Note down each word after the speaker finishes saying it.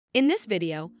In this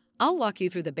video, I'll walk you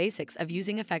through the basics of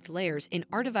using effect layers in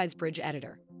Artivive's bridge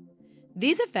editor.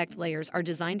 These effect layers are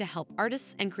designed to help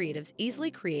artists and creatives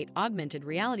easily create augmented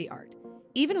reality art,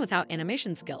 even without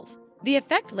animation skills. The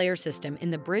effect layer system in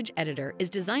the bridge editor is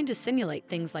designed to simulate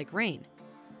things like rain,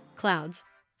 clouds,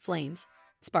 flames,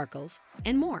 sparkles,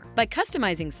 and more. By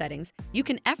customizing settings, you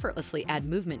can effortlessly add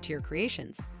movement to your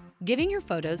creations, giving your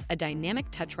photos a dynamic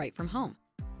touch right from home.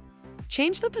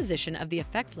 Change the position of the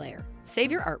effect layer,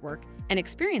 save your artwork, and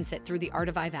experience it through the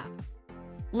Artivive app.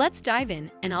 Let's dive in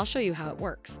and I'll show you how it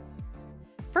works.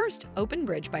 First, open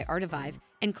Bridge by Artivive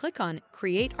and click on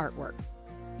Create Artwork.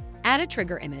 Add a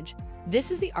trigger image.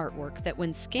 This is the artwork that,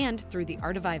 when scanned through the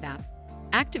Artivive app,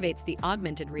 activates the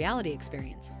augmented reality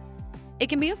experience. It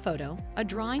can be a photo, a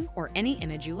drawing, or any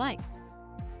image you like.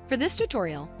 For this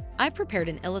tutorial, I've prepared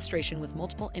an illustration with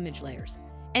multiple image layers.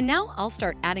 And now I'll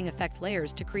start adding effect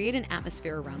layers to create an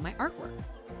atmosphere around my artwork.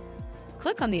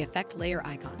 Click on the effect layer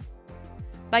icon.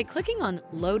 By clicking on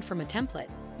Load from a template,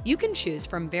 you can choose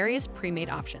from various pre-made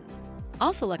options.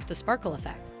 I'll select the sparkle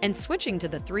effect and switching to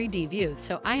the 3D view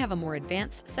so I have a more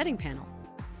advanced setting panel.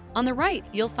 On the right,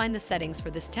 you'll find the settings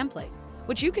for this template,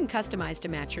 which you can customize to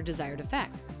match your desired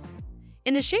effect.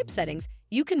 In the shape settings,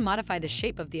 you can modify the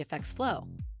shape of the effect's flow.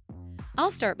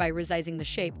 I'll start by resizing the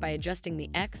shape by adjusting the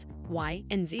X, Y,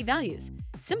 and Z values,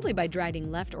 simply by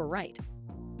dragging left or right.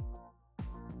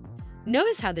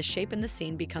 Notice how the shape in the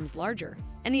scene becomes larger,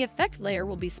 and the effect layer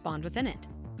will be spawned within it.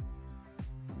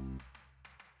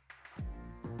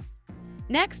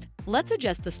 Next, let's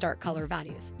adjust the start color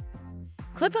values.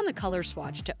 Click on the color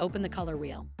swatch to open the color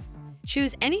wheel.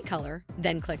 Choose any color,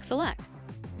 then click Select.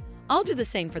 I'll do the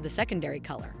same for the secondary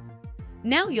color.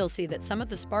 Now you'll see that some of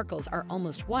the sparkles are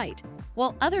almost white,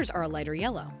 while others are a lighter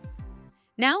yellow.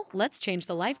 Now let's change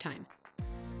the lifetime.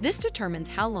 This determines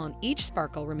how long each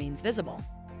sparkle remains visible.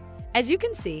 As you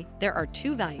can see, there are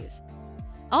two values.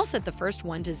 I'll set the first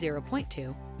one to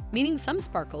 0.2, meaning some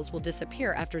sparkles will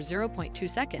disappear after 0.2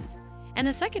 seconds, and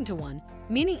the second to 1,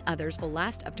 meaning others will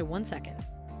last up to 1 second.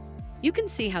 You can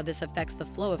see how this affects the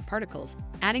flow of particles,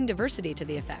 adding diversity to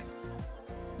the effect.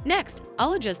 Next,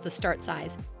 I'll adjust the start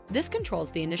size. This controls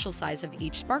the initial size of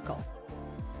each sparkle.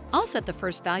 I'll set the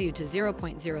first value to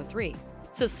 0.03,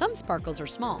 so some sparkles are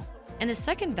small, and the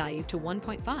second value to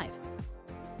 1.5.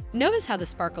 Notice how the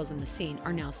sparkles in the scene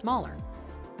are now smaller.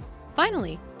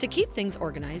 Finally, to keep things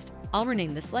organized, I'll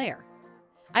rename this layer.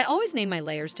 I always name my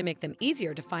layers to make them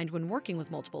easier to find when working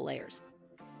with multiple layers.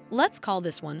 Let's call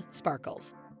this one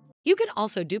Sparkles. You can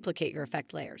also duplicate your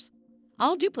effect layers.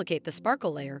 I'll duplicate the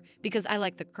sparkle layer because I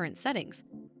like the current settings.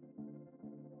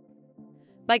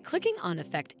 By clicking on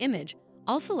Effect Image,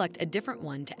 I'll select a different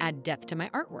one to add depth to my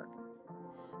artwork.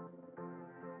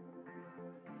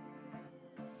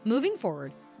 Moving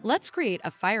forward, let's create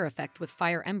a fire effect with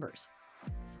fire embers.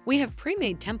 We have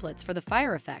pre-made templates for the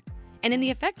fire effect, and in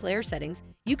the effect layer settings,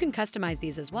 you can customize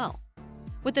these as well.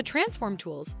 With the transform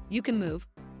tools, you can move,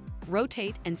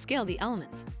 rotate, and scale the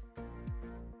elements.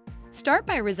 Start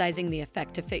by resizing the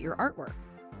effect to fit your artwork.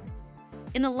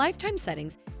 In the lifetime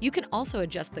settings, you can also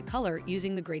adjust the color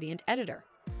using the gradient editor.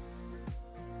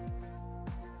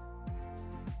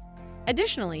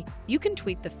 Additionally, you can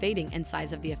tweak the fading and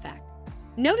size of the effect.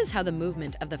 Notice how the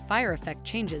movement of the fire effect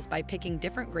changes by picking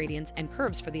different gradients and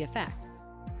curves for the effect.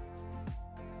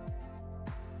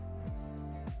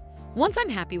 Once I'm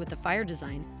happy with the fire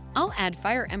design, I'll add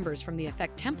fire embers from the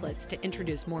effect templates to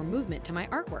introduce more movement to my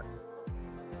artwork.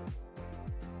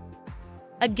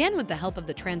 Again, with the help of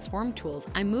the transform tools,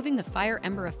 I'm moving the fire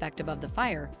ember effect above the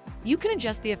fire. You can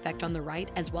adjust the effect on the right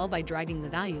as well by dragging the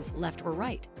values left or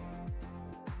right.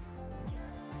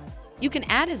 You can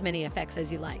add as many effects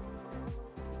as you like.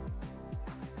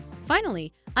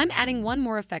 Finally, I'm adding one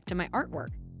more effect to my artwork.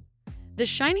 The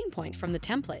shining point from the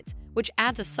templates, which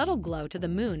adds a subtle glow to the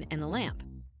moon and the lamp.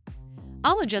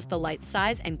 I'll adjust the light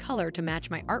size and color to match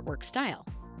my artwork style.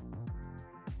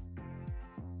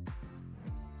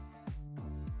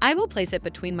 I will place it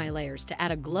between my layers to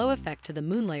add a glow effect to the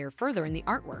moon layer further in the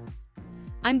artwork.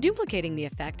 I'm duplicating the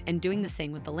effect and doing the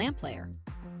same with the lamp layer.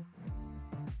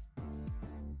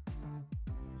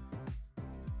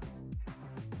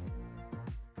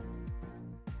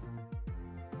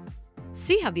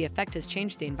 See how the effect has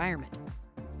changed the environment.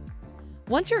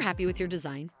 Once you're happy with your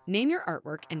design, name your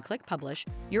artwork and click Publish.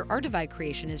 Your Artivive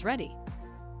creation is ready.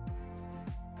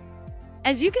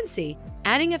 As you can see,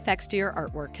 adding effects to your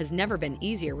artwork has never been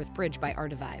easier with Bridge by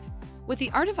Artivive. With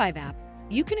the Artivive app,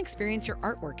 you can experience your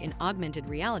artwork in augmented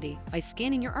reality by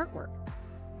scanning your artwork.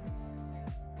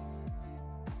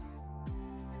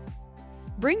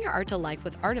 Bring your art to life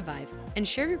with Artivive and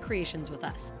share your creations with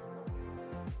us.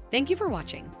 Thank you for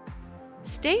watching.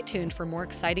 Stay tuned for more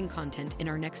exciting content in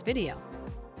our next video.